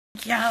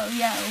Yo.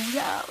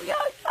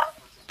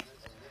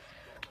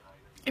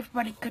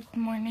 Everybody, good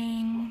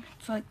morning.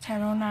 It's like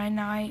 10:09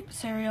 night.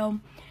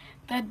 Cereal.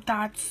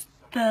 That's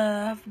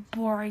the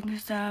boring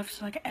stuff.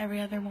 So like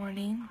every other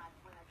morning.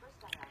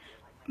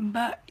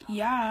 But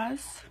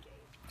yes,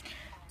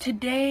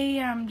 today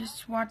I'm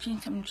just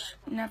watching some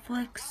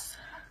Netflix,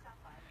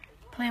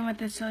 playing with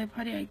this silly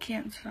putty. I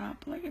can't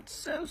stop. Like, it's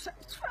so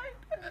satisfying.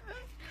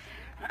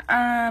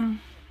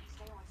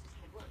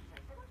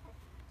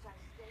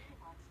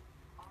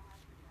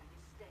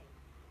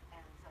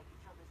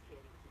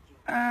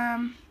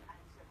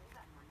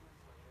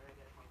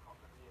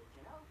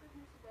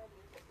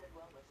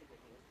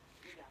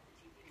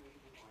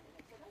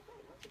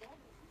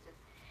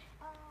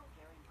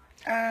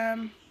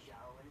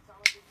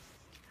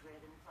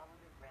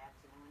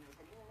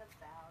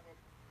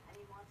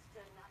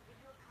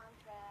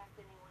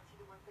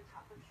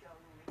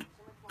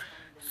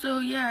 So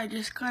yeah, I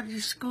just got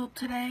to school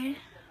today.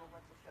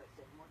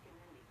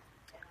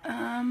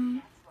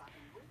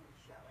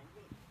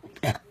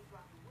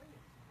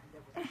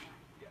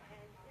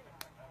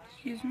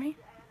 Excuse me.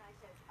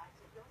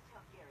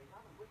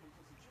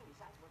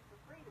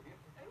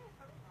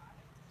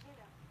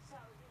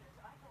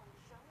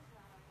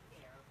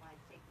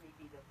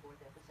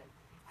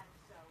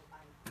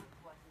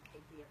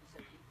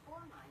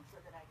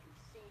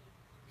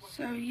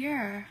 So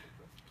yeah.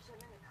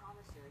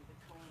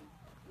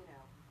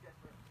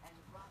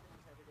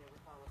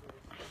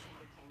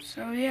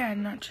 So yeah,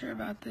 I'm not sure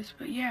about this,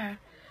 but yeah.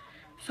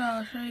 So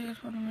I'll show you guys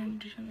what I'm going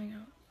to do something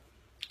else.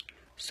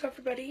 So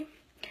everybody,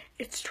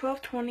 it's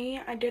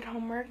 12:20. I did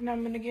homework. Now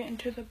I'm going to get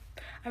into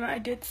I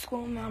did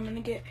school. Now I'm going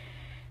to get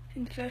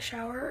into the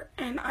shower.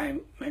 And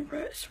my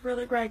breast's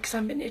really red because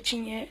I've been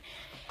itching it.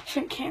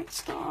 I can't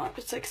stop.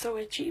 It's like so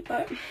itchy.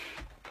 But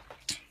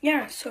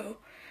yeah, so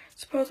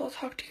suppose I'll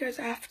talk to you guys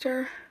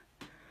after.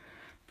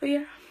 But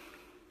yeah.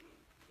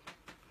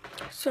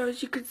 So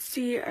as you can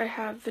see, I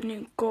have the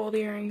new gold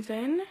earrings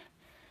in.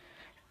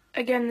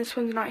 Again, this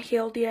one's not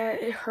healed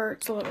yet. It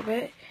hurts a little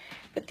bit.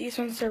 But these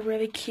ones are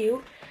really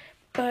cute.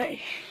 But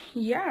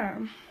yeah.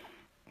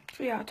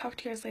 So yeah, I'll talk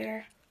to you guys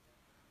later.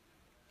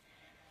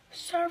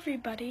 So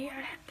everybody,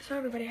 I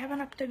haven't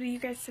updated you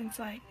guys since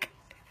like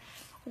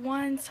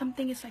 1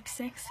 something. It's like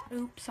 6.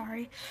 Oops,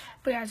 sorry.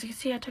 But yeah, as you can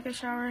see, I took a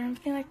shower and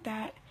everything like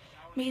that.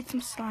 Made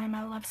some slime.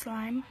 I love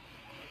slime.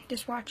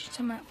 Just watching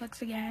some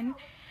Netflix again.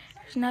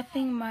 There's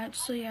nothing much.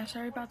 So yeah,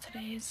 sorry about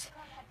today's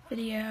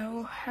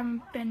video.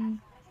 Haven't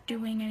been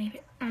doing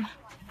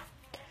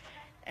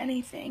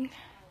anything.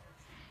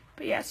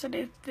 But yeah, so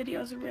today's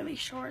videos are really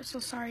short, so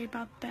sorry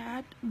about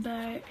that.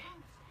 But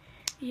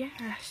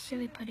yeah,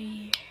 silly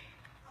putty.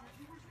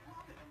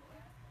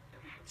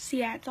 So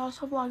yeah, it's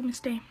also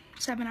Vlogmas Day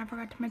 7, I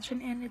forgot to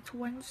mention, and it's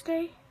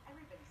Wednesday.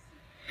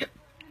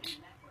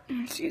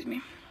 Excuse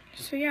me.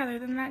 So yeah, other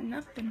than that,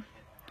 nothing.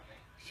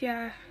 So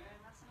yeah,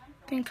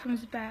 thing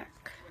comes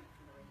back.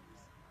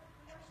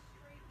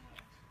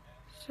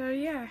 So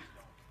yeah,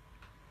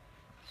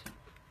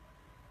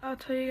 I'll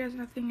tell you guys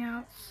nothing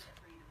else.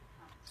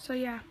 So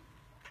yeah.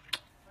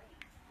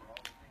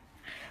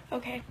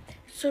 Okay,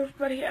 so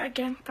everybody,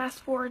 again, fast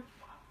forward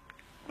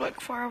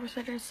like 4 hours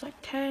later. It's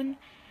like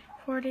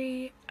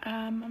 10:40.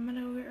 I'm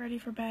gonna get ready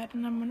for bed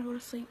and I'm gonna go to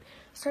sleep.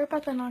 Sorry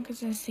about the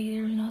non-consistency.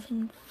 There's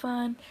nothing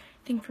fun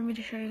thing for me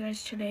to show you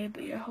guys today,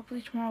 but yeah,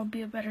 hopefully tomorrow will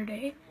be a better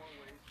day.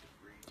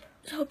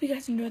 So hope you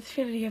guys enjoyed this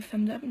video. Give a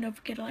thumbs up and don't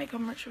forget to like,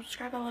 comment,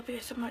 subscribe. I love you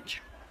guys so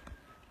much.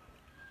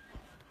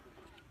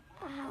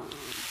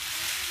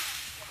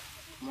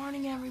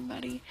 Morning,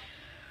 everybody.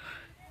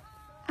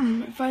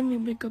 I finally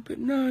wake up at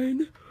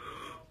 9.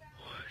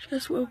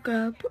 Just woke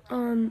up.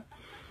 Gotta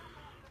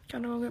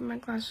go get my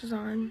glasses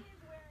on.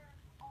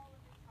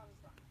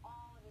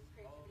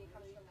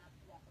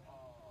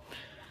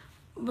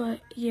 But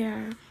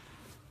yeah.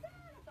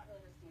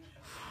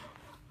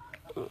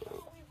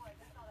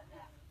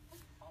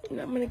 And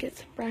I'm gonna get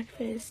some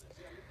breakfast.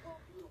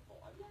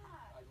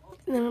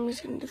 And then I'm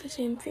just gonna do the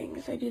same thing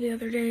as I do the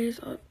other days.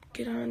 I'll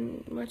get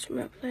on, watch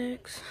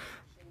Netflix.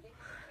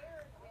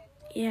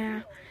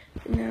 Yeah.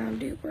 And then I'll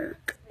do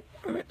work.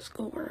 I'm at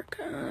school work.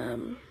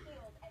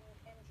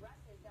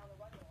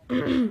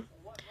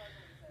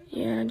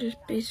 Yeah, just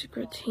basic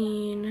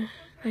routine,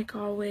 like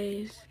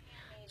always.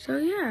 So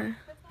yeah.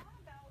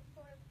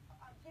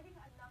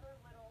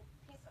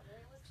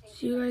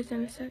 See you guys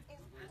in a sec.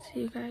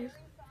 See you guys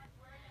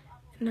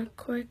in a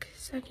quick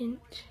second.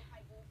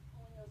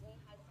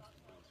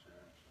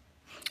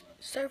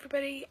 So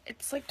everybody,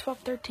 it's like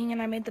 12:13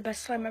 and I made the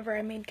best slime ever.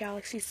 I made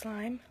galaxy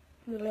slime.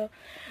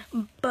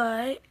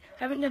 But I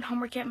haven't done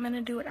homework yet. I'm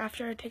gonna do it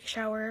after I take a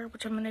shower,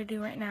 which I'm gonna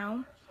do right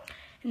now.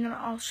 And then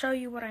I'll show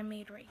you what I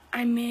made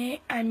I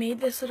made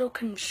this little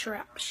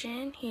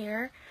contraption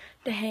here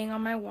to hang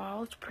on my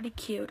wall. It's pretty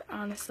cute,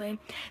 honestly.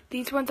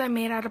 These ones I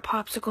made out of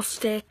popsicle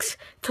sticks.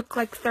 Took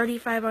like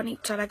 35 on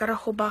each side. I got a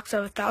whole box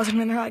of 1,000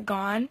 and they're like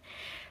gone.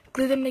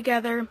 Glue them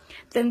together.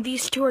 Then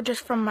these 2 are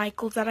just from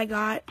Michael's that I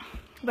got.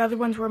 The other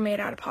ones were made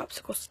out of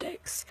popsicle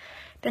sticks.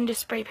 Then just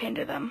spray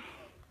painted them.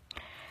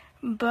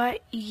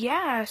 But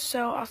yeah,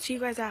 so I'll see you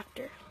guys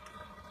after.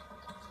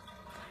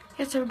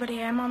 Yes,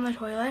 everybody, I'm on the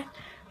toilet.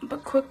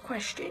 But quick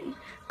question.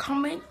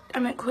 Comment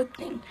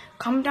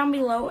down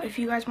below if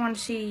you guys want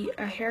to see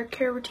a hair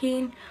care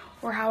routine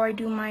or how I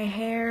do my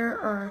hair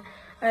or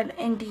an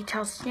in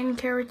detail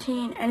skincare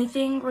routine.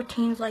 Anything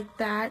routines like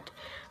that.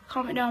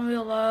 Comment down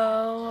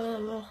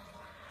below.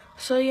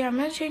 So yeah, I'm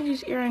gonna change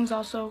these earrings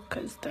also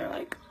because they're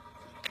like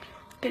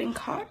getting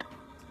caught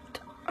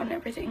on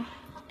everything.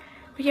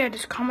 But yeah,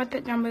 just comment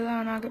that down below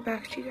and I'll get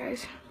back to you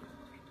guys.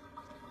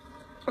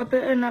 A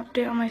bit of an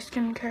update on my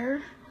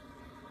skincare.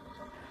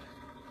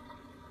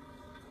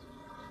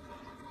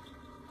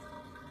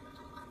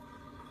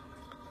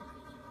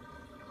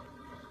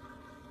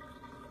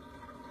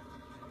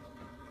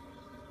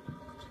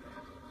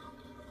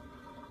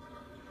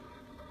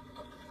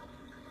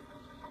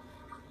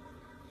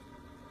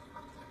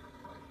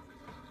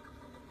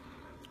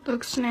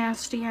 Looks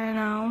nasty, I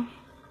know,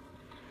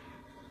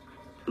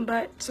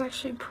 but it's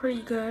actually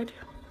pretty good.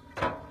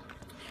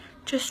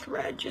 Just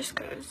red, just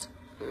cause.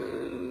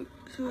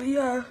 So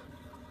yeah.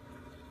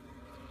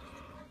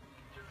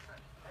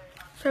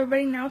 So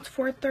everybody, now it's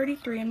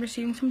 4:33. I'm just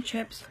eating some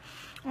chips.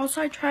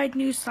 Also, I tried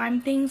new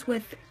slime things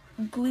with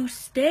glue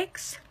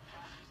sticks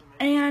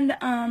and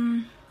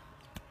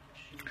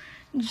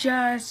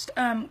just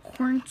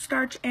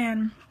cornstarch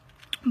and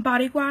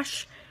body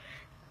wash.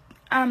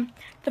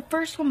 The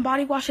first one,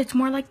 body wash, it's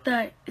more like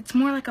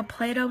a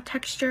Play-Doh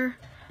texture,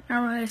 not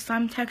really a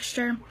slime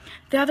texture.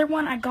 The other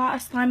one, I got a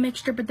slime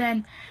mixture, but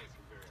then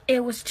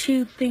it was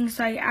two things,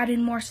 so I added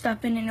more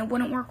stuff in, and it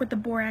wouldn't work with the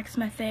borax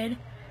method.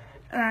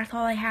 And that's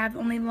all I have.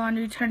 Only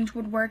laundry detergent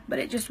would work, but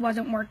it just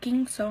wasn't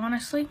working. So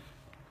honestly,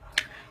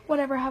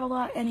 whatever. I have a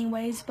lot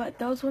anyways, but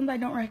those ones I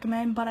don't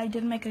recommend. But I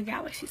did make a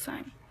galaxy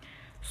slime.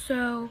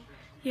 So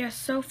yeah,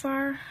 so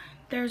far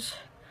there's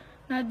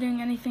not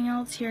doing anything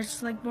else here.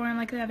 It's like boring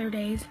like the other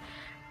days.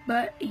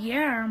 But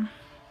yeah.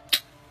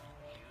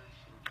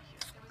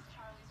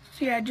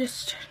 So yeah,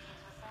 just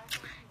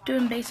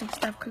doing basic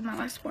stuff because my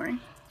life's boring.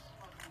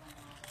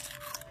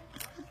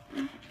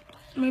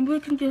 Maybe we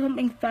can do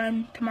something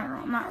fun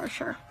tomorrow. I'm not really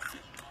sure.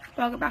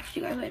 But I'll get back to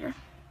you guys later.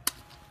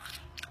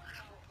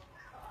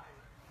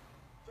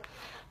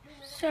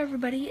 So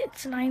everybody,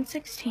 it's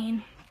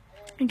 9:16.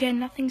 Again,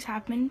 nothing's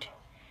happened.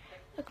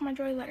 Look at my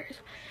joy letters.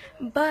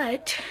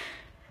 But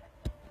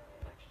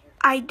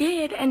I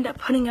did end up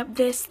putting up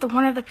the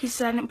one of the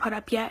pieces I didn't put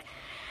up yet.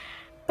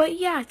 But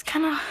yeah, it's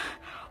kind of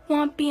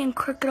lumpy and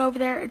crooked over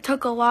there. It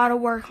took a lot of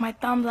work. My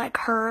thumbs like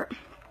hurt.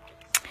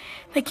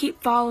 They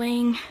keep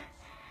falling.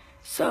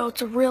 So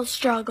it's a real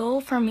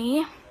struggle for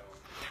me.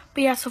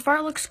 But yeah, so far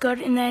it looks good.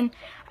 And then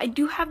I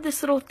do have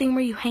this little thing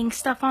where you hang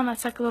stuff on.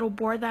 That's like a little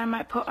board that I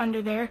might put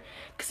under there.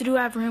 Because I do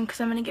have room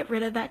because I'm going to get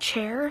rid of that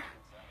chair.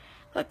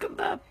 Like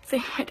the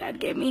thing my dad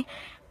gave me.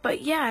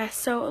 But yeah,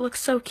 so it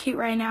looks so cute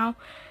right now.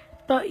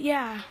 But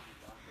yeah.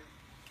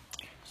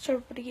 So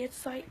everybody,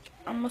 it's like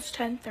almost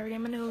 10:30.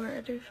 I'm going to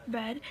go to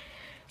bed.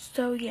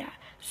 So yeah.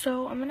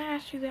 So I'm going to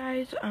ask you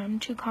guys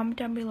to comment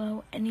down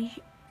below any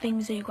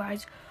things that you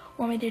guys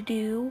want me to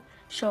do,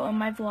 show in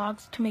my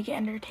vlogs to make it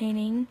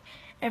entertaining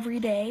every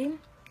day,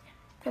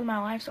 because my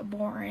life's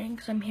boring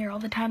because I'm here all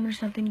the time.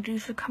 There's nothing to do.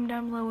 So comment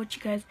down below what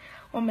you guys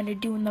want me to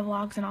do in the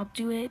vlogs and I'll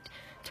do it.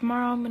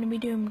 Tomorrow I'm going to be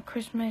doing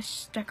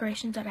Christmas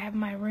decorations that I have in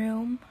my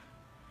room.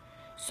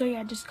 So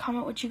yeah, just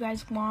comment what you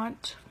guys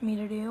want me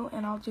to do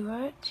and I'll do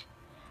it.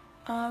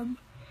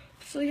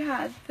 So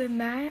yeah, other than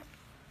that,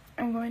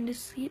 I'm going to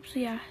sleep. So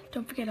yeah,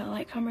 don't forget to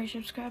like, comment,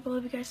 subscribe. I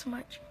love you guys so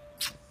much.